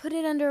candle and put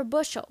it under a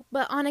bushel,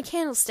 but on a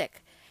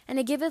candlestick, and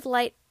it giveth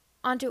light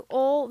unto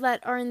all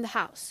that are in the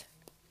house.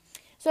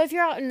 So if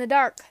you're out in the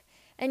dark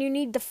and you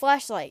need the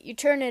flashlight, you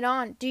turn it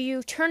on. Do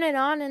you turn it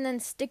on and then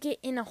stick it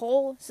in a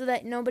hole so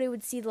that nobody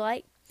would see the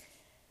light?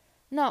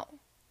 No.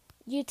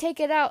 You take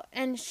it out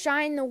and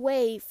shine the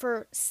way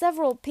for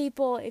several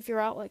people if you're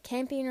out like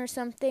camping or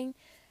something.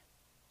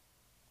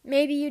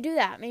 Maybe you do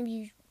that.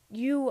 Maybe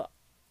you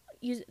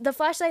use the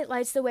flashlight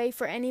lights the way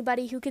for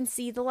anybody who can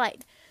see the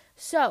light.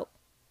 So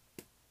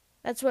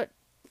that's what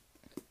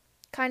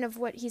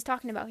he's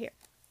talking about here.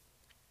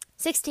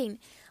 16.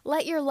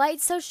 Let your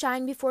light so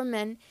shine before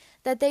men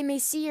that they may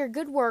see your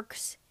good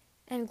works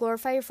and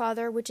glorify your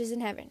Father which is in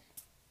heaven.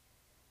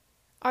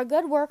 Our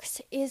good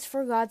works is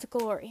for God's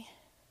glory.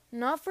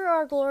 Not for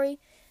our glory,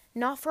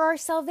 not for our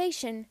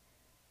salvation,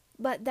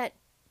 but that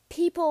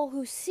people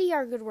who see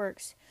our good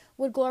works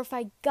would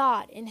glorify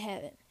God in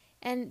heaven,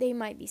 and they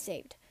might be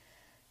saved.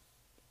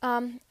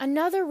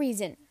 Another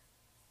reason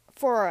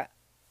for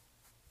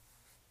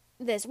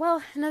this,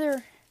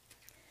 another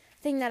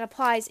thing that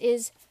applies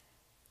is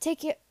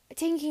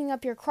taking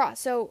up your cross.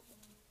 So,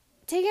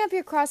 taking up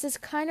your cross is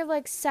kind of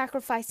like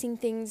sacrificing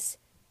things.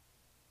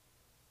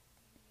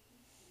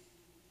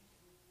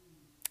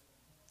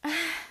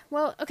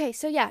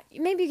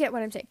 Maybe you get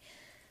what I'm saying.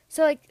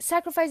 So, like,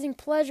 sacrificing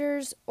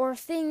pleasures or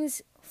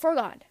things for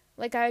God,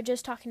 like I was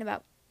just talking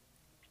about.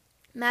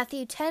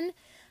 Matthew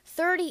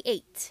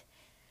 10:38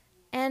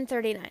 and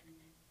 39.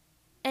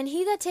 And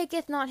he that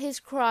taketh not his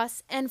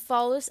cross and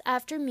followeth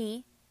after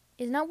me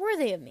is not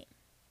worthy of me.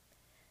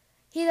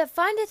 He that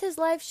findeth his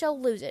life shall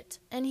lose it,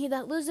 and he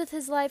that loseth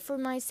his life for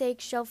my sake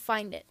shall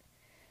find it.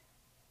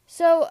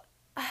 So,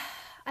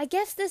 I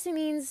guess this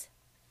means,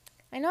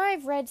 I know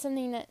I've read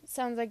something that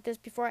sounds like this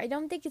before. I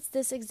don't think it's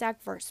this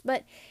exact verse,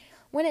 but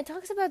when it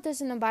talks about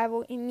this in the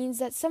Bible, it means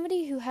that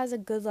somebody who has a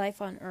good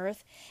life on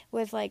earth,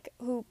 with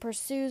who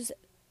pursues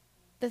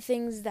the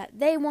things that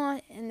they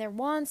want and their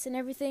wants and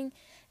everything,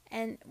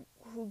 and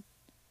who,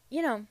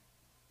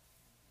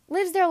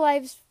 lives their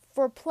lives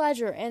for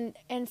pleasure and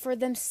for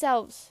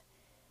themselves.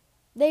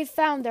 They've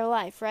found their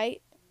life,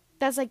 right?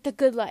 That's like the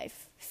good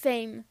life.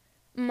 Fame,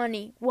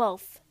 money,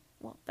 wealth.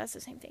 Well, that's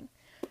the same thing.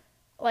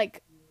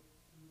 Like,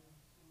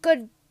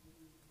 good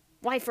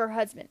wife or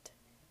husband.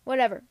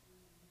 Whatever.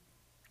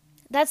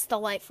 That's the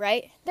life,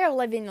 right? They're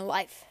living the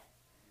life.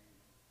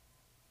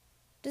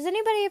 Does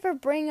anybody ever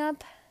bring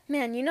up,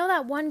 man, you know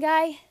that one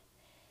guy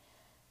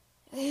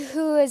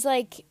who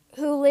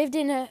lived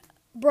in a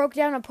broke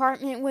down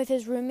apartment with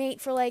his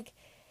roommate for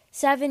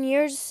 7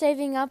 years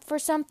saving up for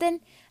something,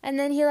 and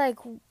then he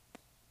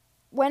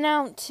went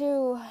out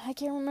to, I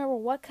can't remember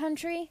what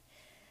country,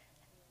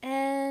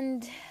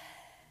 and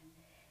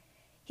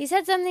he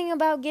said something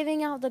about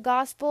giving out the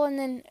gospel, and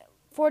then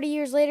 40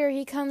 years later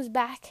he comes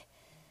back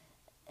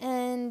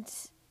and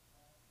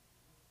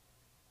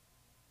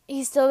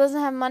he still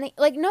doesn't have money.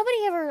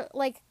 Nobody ever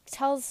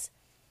tells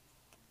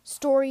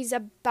stories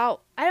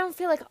about, I don't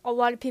feel like a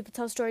lot of people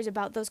tell stories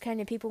about those kind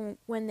of people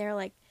when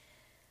they're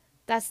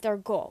that's their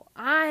goal.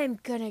 I'm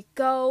gonna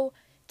go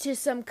to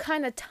some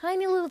kind of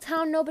tiny little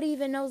town nobody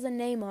even knows the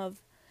name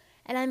of,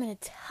 and I'm gonna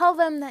tell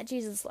them that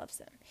Jesus loves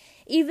them,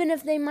 even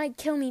if they might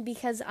kill me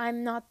because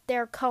I'm not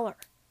their color,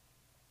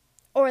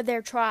 or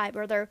their tribe,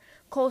 or their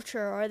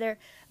culture, or their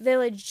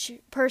village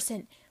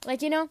person.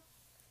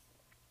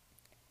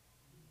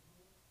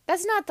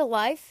 That's not the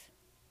life.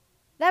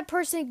 That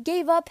person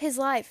gave up his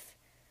life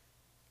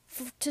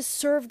to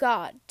serve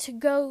God, to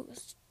go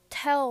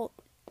tell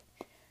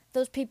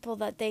those people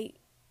that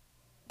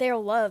they're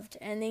loved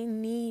and they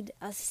need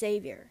a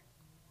savior.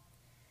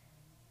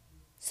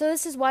 So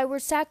this is why we're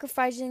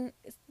sacrificing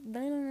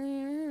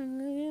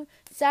the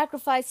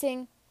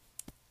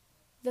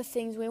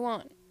things we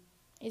want,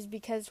 is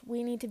because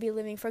we need to be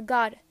living for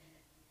God,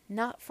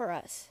 not for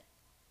us.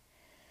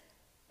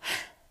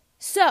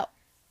 So,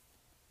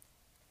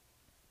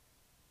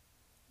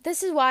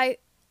 this is why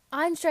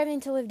I'm striving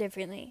to live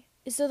differently,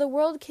 is so the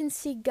world can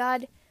see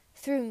God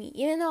through me,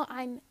 even though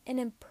I'm an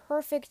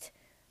imperfect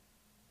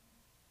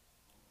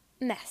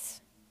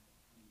mess,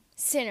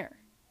 sinner.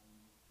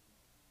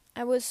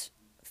 I was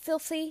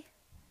filthy,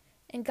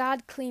 and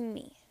God cleaned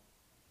me,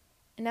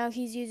 and now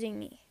He's using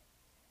me.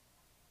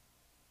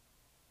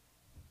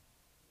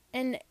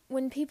 And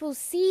when people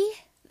see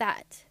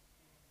that,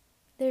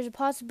 there's a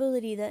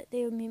possibility that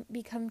they will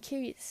become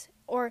curious,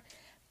 or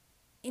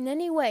in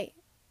any way,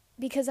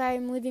 because I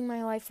am living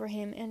my life for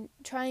Him and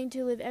trying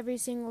to live every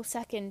single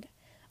second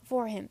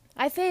for Him.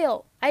 I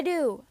fail. I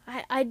do.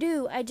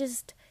 I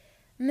just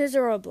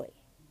miserably.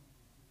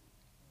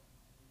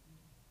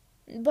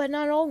 But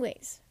not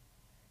always.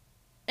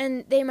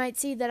 And they might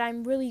see that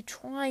I'm really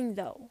trying,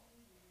 though.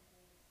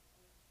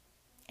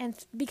 And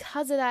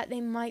because of that,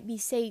 they might be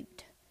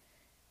saved.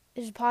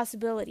 There's a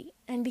possibility.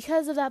 And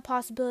because of that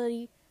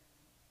possibility,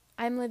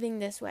 I'm living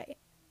this way.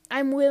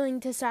 I'm willing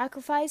to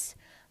sacrifice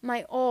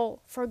my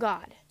all for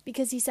God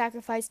because he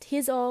sacrificed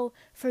his all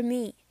for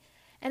me.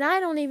 And I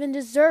don't even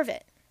deserve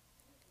it.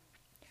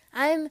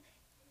 I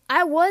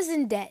was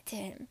in debt to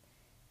him.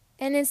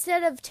 And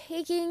instead of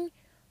taking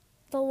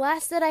the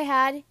last that I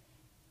had,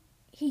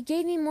 he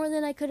gave me more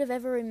than I could have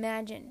ever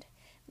imagined.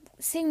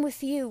 Same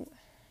with you.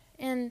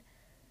 And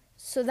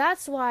so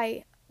that's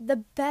why the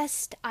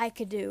best I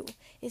could do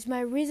is my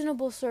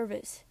reasonable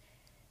service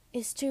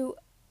is to,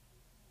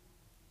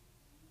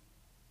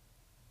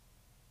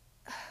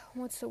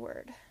 what's the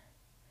word?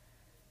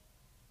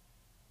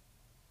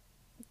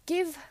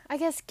 Give, I'm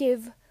just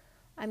going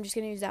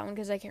to use that one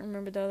because I can't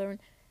remember the other one.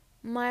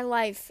 My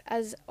life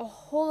as a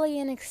holy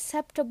and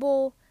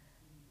acceptable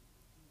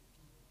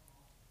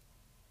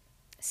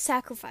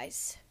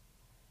sacrifice.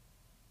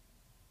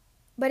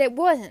 But it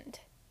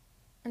wasn't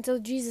until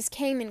Jesus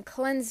came and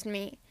cleansed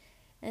me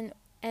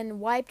and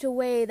wiped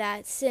away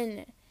that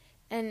sin.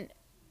 And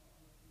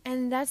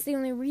that's the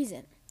only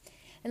reason.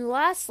 And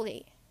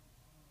lastly,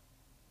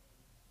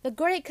 the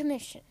Great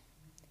Commission.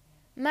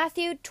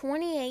 Matthew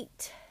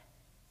 28,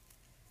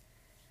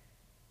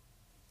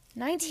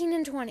 19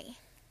 and 20.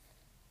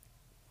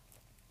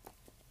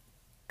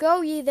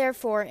 Go ye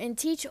therefore and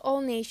teach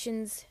all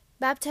nations,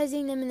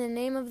 baptizing them in the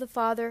name of the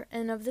Father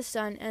and of the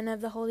Son and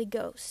of the Holy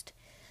Ghost,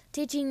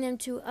 teaching them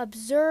to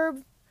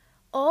observe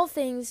all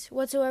things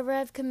whatsoever I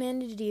have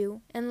commanded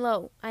you, and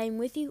lo, I am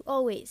with you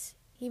always,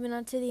 even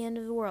unto the end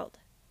of the world.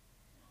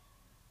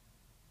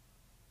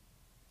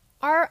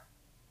 Our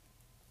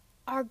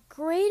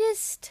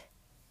greatest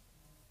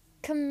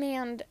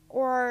command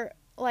or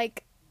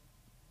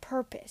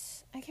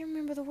purpose, I can't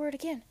remember the word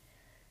again,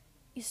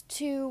 is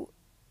to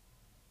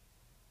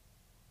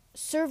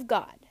serve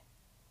God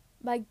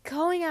by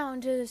going out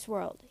into this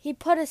world. He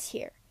put us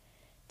here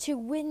to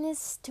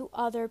witness to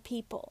other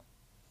people,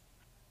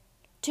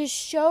 to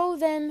show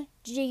them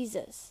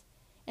Jesus,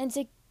 and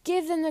to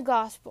give them the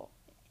gospel,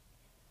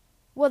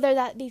 whether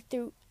that be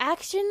through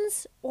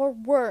actions or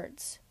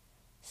words,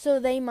 so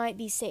they might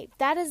be saved.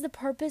 That is the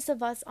purpose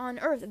of us on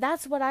earth.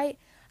 That's what I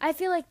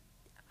feel like,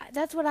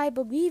 that's what I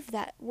believe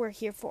that we're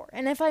here for.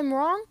 And if I'm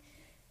wrong,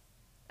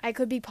 I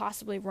could be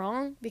possibly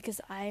wrong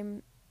because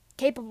I'm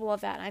capable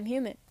of that. I'm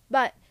human.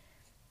 But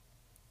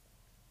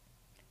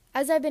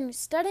as I've been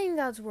studying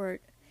God's word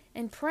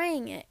and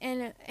praying it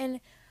and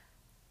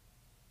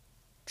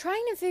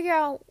trying to figure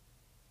out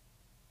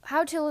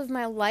how to live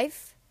my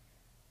life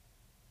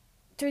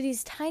through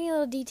these tiny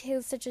little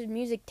details such as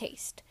music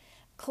taste,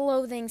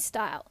 clothing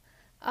style,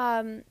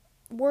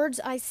 words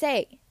I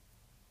say,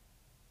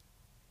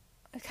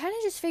 I kind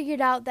of just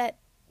figured out that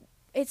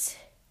it's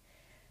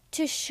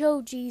to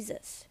show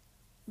Jesus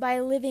by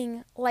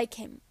living like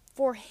him,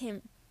 for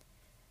him,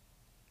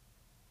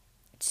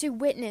 to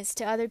witness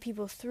to other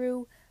people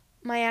through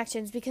my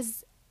actions,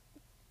 because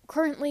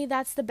currently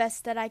that's the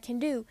best that I can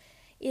do,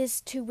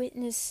 is to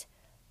witness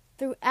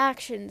through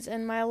actions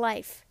in my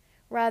life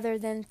rather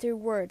than through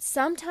words.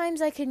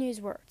 Sometimes I can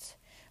use words.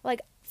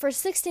 Like for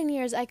 16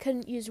 years I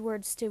couldn't use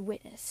words to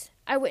witness.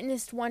 I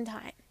witnessed one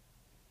time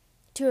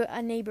to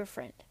a neighbor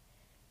friend.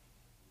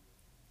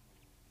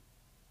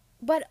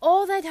 But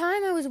all that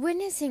time I was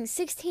witnessing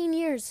 16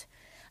 years.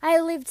 I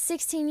lived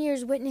 16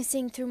 years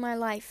witnessing through my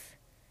life,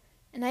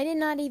 and I did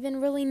not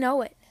even really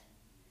know it.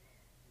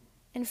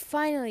 And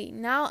finally,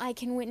 now I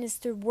can witness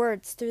through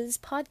words, through this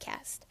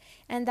podcast.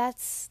 And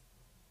that's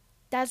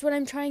what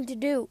I'm trying to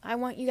do. I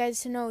want you guys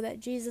to know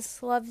that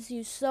Jesus loves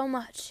you so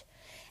much.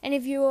 And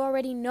if you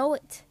already know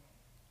it,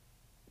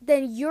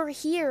 then you're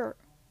here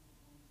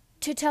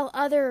to tell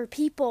other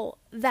people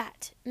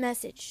that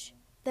message,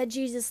 that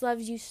Jesus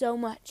loves you so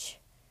much.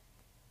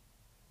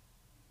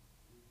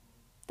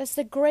 That's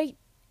the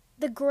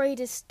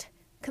greatest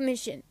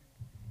commission.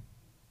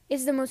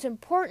 It's the most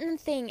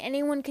important thing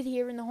anyone could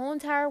hear in the whole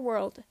entire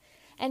world.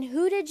 And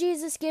who did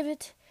Jesus give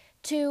it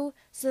to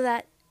so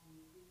that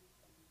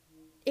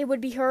it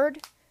would be heard?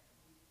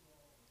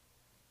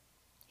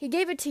 He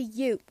gave it to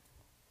you.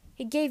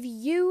 He gave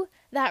you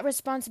that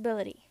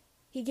responsibility.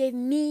 He gave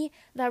me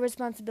that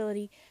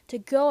responsibility to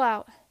go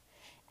out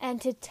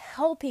and to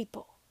tell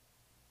people.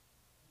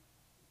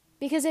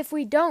 Because if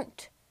we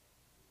don't,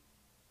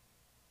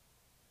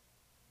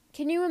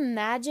 can you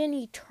imagine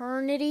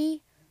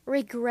eternity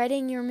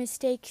regretting your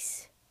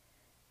mistakes?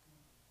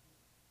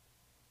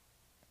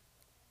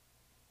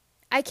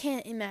 I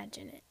can't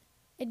imagine it.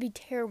 It'd be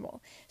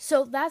terrible.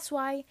 So that's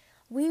why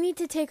we need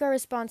to take our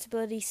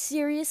responsibility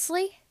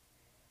seriously.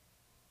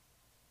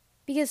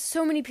 Because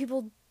so many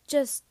people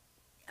just...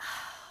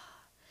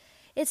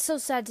 It's so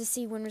sad to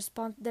see when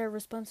their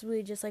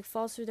responsibility just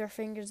falls through their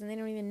fingers and they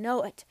don't even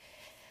know it.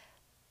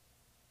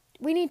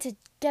 We need to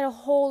get a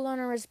hold on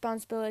our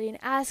responsibility and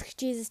ask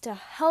Jesus to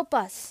help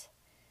us.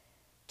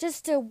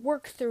 Just to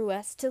work through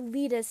us, to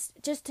lead us,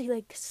 just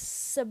to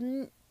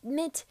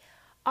submit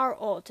our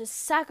all, to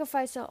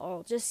sacrifice our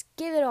all, just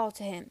give it all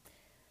to him.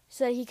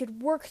 So that he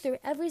could work through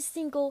every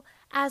single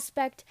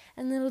aspect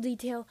and little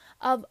detail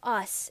of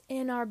us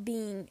in our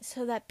being.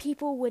 So that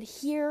people would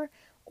hear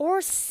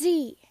or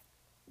see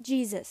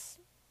Jesus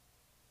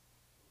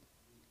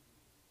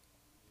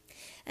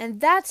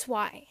And that's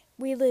why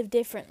we live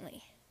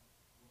differently.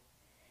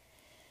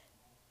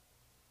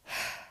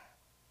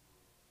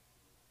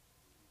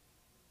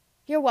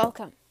 You're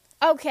welcome.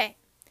 Okay.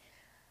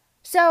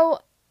 So,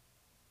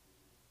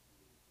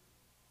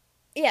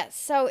 yes.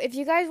 So, if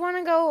you guys want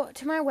to go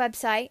to my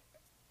website,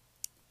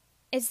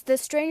 it's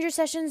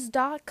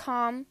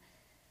thestrangersessions.com.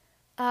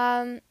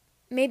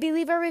 Maybe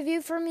leave a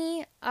review for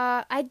me.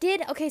 I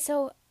did. Okay,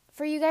 so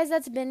for you guys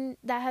that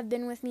have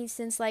been with me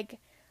since like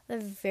the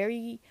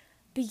very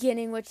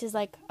beginning, which is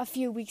like a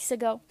few weeks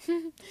ago.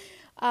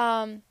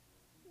 I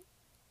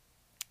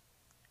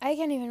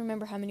can't even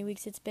remember how many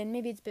weeks it's been.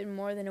 Maybe it's been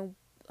more than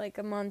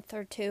a month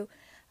or two.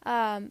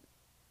 I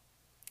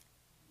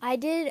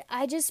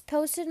just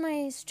posted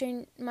my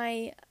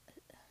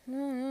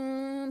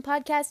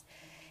podcast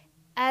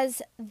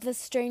as The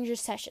Stranger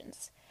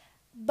Sessions.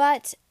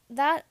 But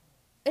that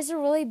is a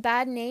really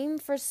bad name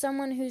for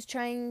someone who's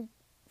trying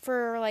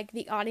for like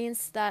the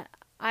audience that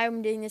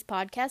I'm doing this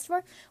podcast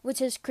for,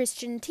 which is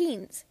Christian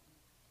teens.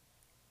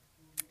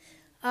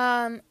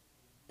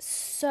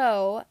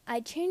 So I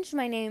changed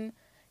my name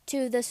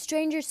to The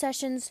Stranger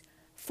Sessions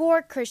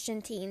for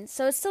Christian teens.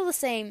 So it's still the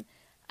same.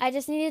 I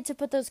just needed to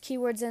put those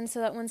keywords in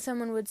so that when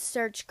someone would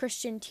search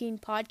Christian teen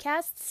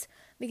podcasts,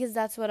 because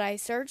that's what I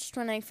searched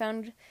when I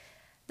found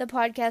the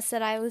podcast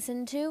that I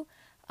listened to,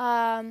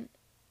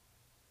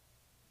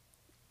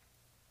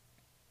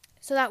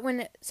 so that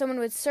when someone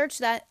would search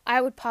that,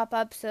 I would pop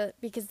up,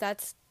 because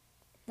that's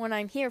what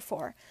I'm here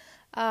for.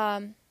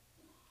 So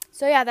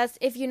yeah, that's,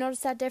 if you notice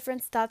that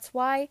difference, that's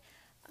why.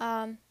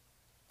 And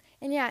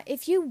yeah,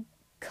 if you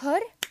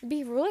could, it'd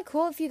be really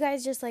cool if you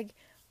guys just like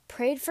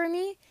prayed for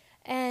me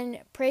and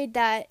prayed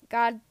that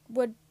God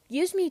would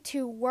use me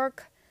to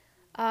work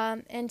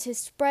and to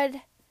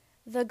spread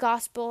the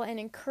gospel and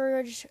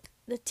encourage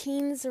the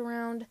teens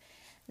around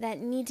that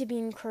need to be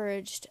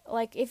encouraged.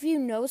 Like, if you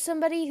know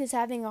somebody who's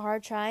having a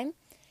hard time,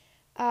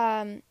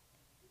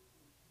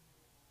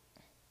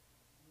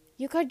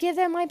 you could give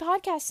them my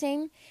podcast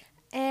name,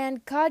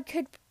 and God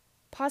could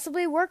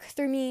possibly work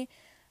through me.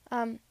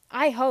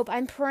 I hope,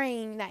 I'm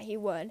praying that He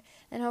would,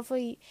 and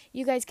hopefully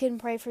you guys can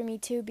pray for me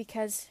too,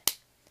 because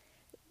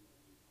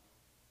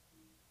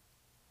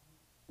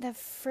the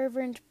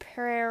fervent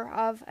prayer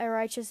of a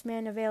righteous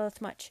man availeth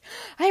much.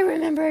 I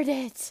remembered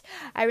it.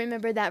 I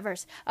remembered that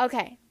verse.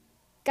 Okay.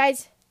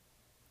 Guys,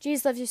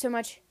 Jesus loves you so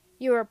much.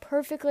 You are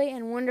perfectly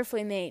and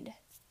wonderfully made.